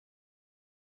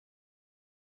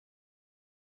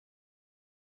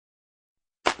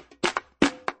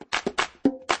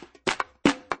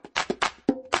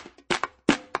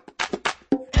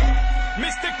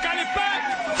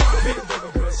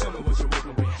girl, show me what you're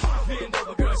working with. Bend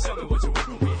over, girl, show me what you're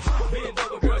working with. Bend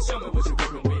over, girl, show me what you're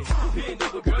working with. Bend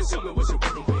over, girl, show me what you're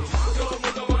working with. Todo el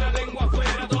mundo con la lengua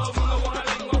afuera, todo el mundo con la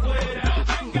lengua afuera.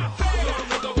 Todo el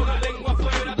mundo con la lengua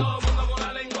afuera, todo el mundo con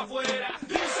la lengua afuera.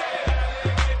 Dice,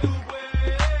 dale que tú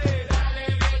puedes, dale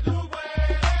que tú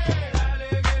puedes, dale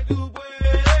que tú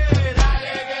puedes,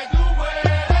 dale que tú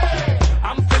puedes.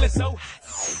 I'm feeling so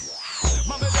hot,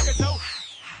 mama looking so hot.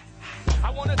 I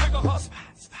wanna take a hug,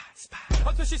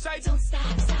 until she say, don't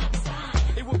stop, stop,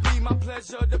 stop. It would be my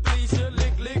pleasure to please you.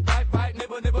 Lick, lick, bite, bite,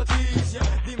 nibble, nibble, tease ya.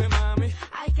 Dime, mami.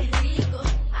 Ay, qué rico.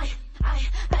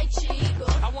 Ay, chico.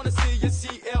 I wanna see you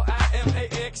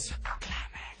CLIMAX.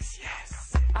 Climax,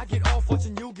 yes. I get off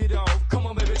watching you get off. Come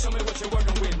on, baby, show me what you're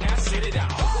working with. Now sit it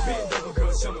out. Bend over,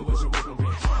 girl, show me what you're working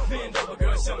with. Bend over,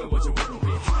 girl, show me what you're working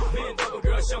with. Bend over,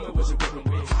 girl, show me what you're working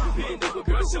with. Bend over,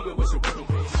 girl, show me what you're working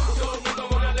with. Todo el mundo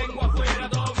con la lengua afuera,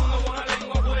 todo el mundo con la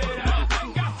lengua afuera.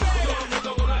 Todo el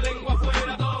mundo con la lengua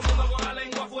afuera, todo el mundo con la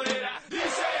lengua afuera.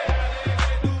 Dice,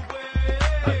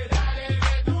 dale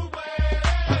que tú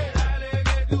puedes, dale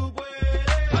que tú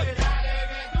puedes, dale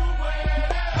que tú puedes.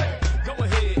 Go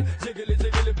ahead, jiggle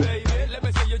it, baby. Let me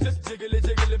see you just jiggle it,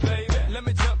 baby. Let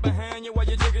me jump behind you while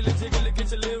you jiggle it,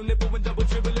 get your little nipple and double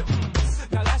dribble it.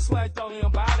 Now that's what I'm talking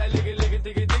about. I lick it,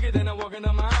 dig it, then I'm walking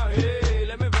on my out. Hey,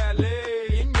 let me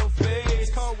valet in your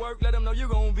face. Call work, let them know you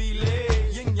gon' be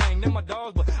late. Yin yang, they're my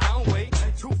dogs, but I don't wait.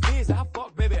 Truth is, I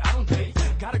fuck, baby, I don't date.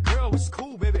 Got a girl, it's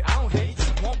cool, baby, I don't hate.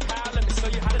 Won't pile, let me show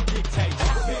you how to dictate.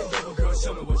 Bend over, girl,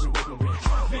 show me what you're working with.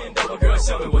 Bend over, girl,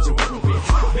 show me what you're working with.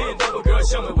 Bend over, girl,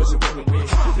 show me what you're working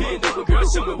with. Bend over, girl,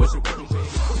 show me what you're working with.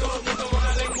 Todo el mundo con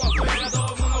la lengua afuera,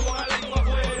 todo el mundo con la lengua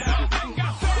afuera.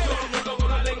 Todo el mundo con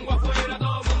la lengua afuera,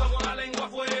 todo el mundo con la lengua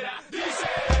afuera. Dice,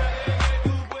 dale que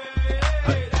tú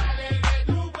puedes, dale que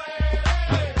tú puedes,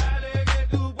 dale que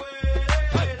tú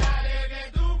puedes, dale que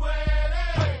tú puedes.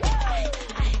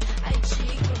 Ay,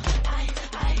 chico. Ay,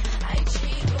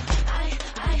 chico.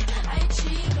 Ay,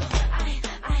 chico.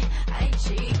 Ay,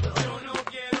 chico. Yo no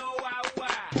quiero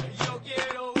agua, yo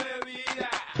quiero bebida.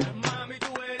 Mami,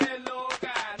 tú eres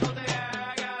loca, no te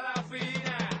hagas la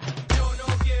fina. Yo no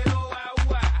quiero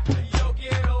agua, yo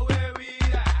quiero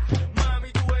bebida. Mami,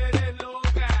 tú eres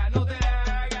loca, no te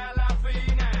hagas la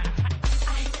fina.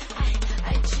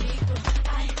 Ay, chico.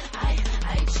 Ay,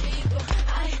 chico.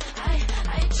 Ay,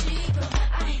 chico.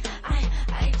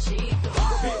 Ay, chico.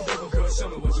 Bend over, girl, show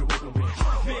me what you're working with.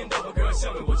 Bend over, girl,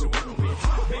 show me what you're working with.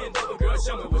 Bend over, girl,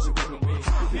 show me what you're working with.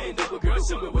 Bend over, girl,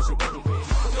 show me what you're working with.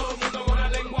 Todo el mundo con la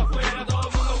lengua afuera, todo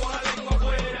el mundo con la lengua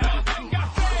afuera.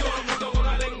 Todo el mundo con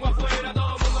la lengua afuera,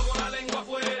 todo el mundo con la lengua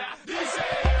afuera. Dice,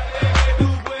 dale que tú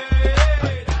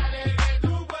puedes, dale que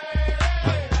tú puedes,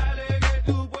 dale que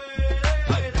tú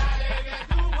puedes, dale que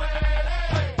tú puedes.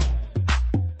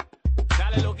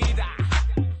 Dale, loquita,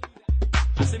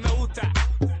 así me gusta.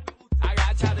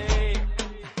 Agáchate.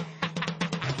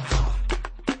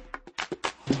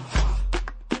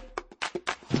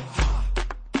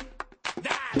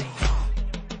 Dale.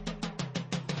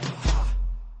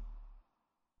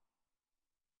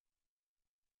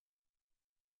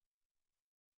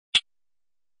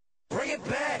 Bring it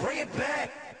back, bring it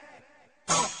back.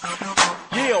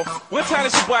 Yeah, one time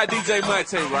it's your boy DJ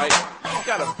Monte, right?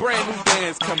 Got a brand new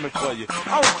dance coming for you.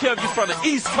 I don't care if you're from the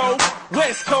East Coast,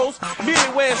 West Coast,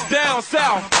 Midwest, down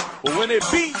south. But when that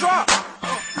beat drop,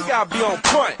 you gotta be on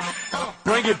point.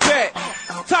 Bring it back.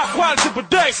 Top quality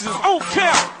productions, on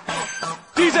count.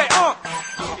 DJ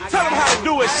tell them how to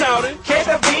do it, shoutin'. Catch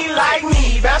a beat like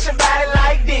me, bounce your body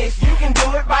like this. You can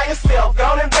do it by yourself,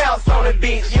 go and bounce on the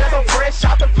beach. Yeah, so fresh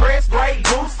out the press, great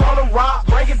goose on the rock.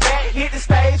 Bring it back, hit the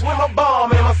stage with my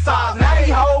bomb and my socks. Now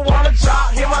these hoes wanna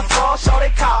drop, hear my song, show they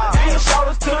call. Bring your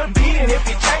shoulders to the beat, and if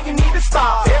you can't, you need to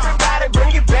stop.